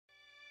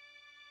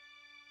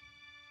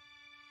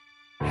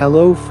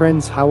Hello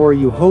friends, how are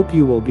you? Hope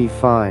you will be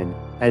fine,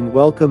 and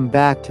welcome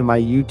back to my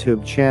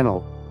YouTube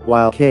channel,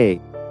 Wild K,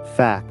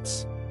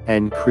 Facts,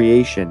 and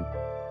Creation.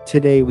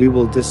 Today we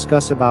will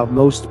discuss about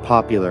most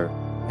popular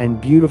and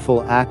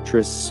beautiful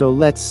actress, so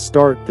let's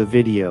start the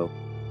video.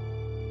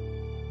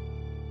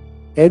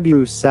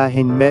 Ebru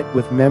Sahin met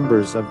with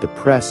members of the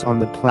press on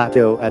the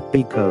plateau at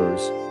Beykoz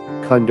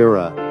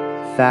Kundura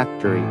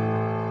Factory.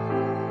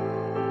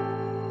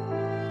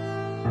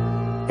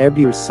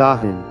 Ebru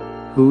Sahin,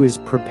 who is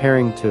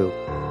preparing to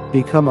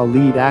become a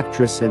lead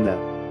actress in the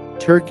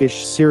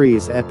Turkish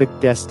series epic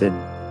Destan,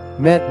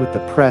 met with the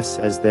press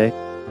as the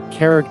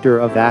character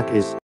of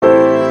Akkiz.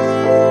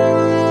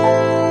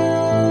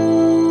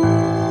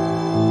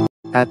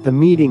 At the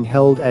meeting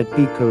held at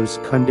Beykoz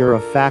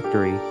Kundura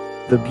Factory,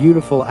 the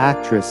beautiful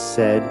actress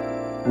said,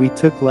 "We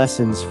took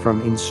lessons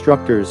from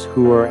instructors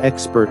who are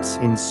experts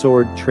in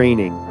sword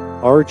training,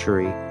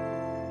 archery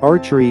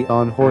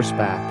on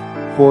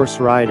horseback,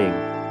 horse riding.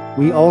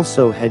 We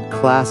also had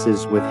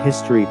classes with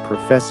history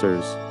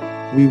professors.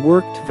 We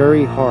worked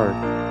very hard,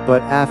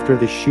 but after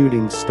the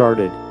shooting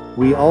started,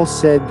 we all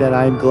said that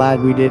I'm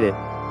glad we did it."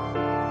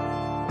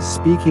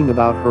 Speaking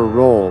about her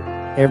role,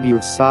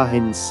 Ebru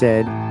Sahin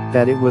said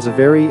that it was a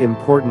very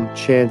important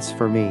chance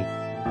for me,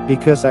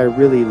 because I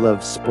really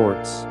love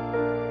sports.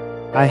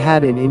 I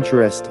had an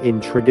interest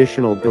in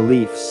traditional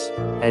beliefs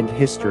and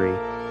history.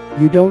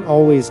 You don't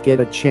always get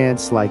a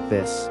chance like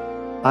this.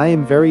 I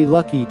am very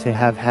lucky to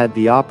have had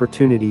the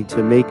opportunity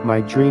to make my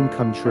dream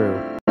come true.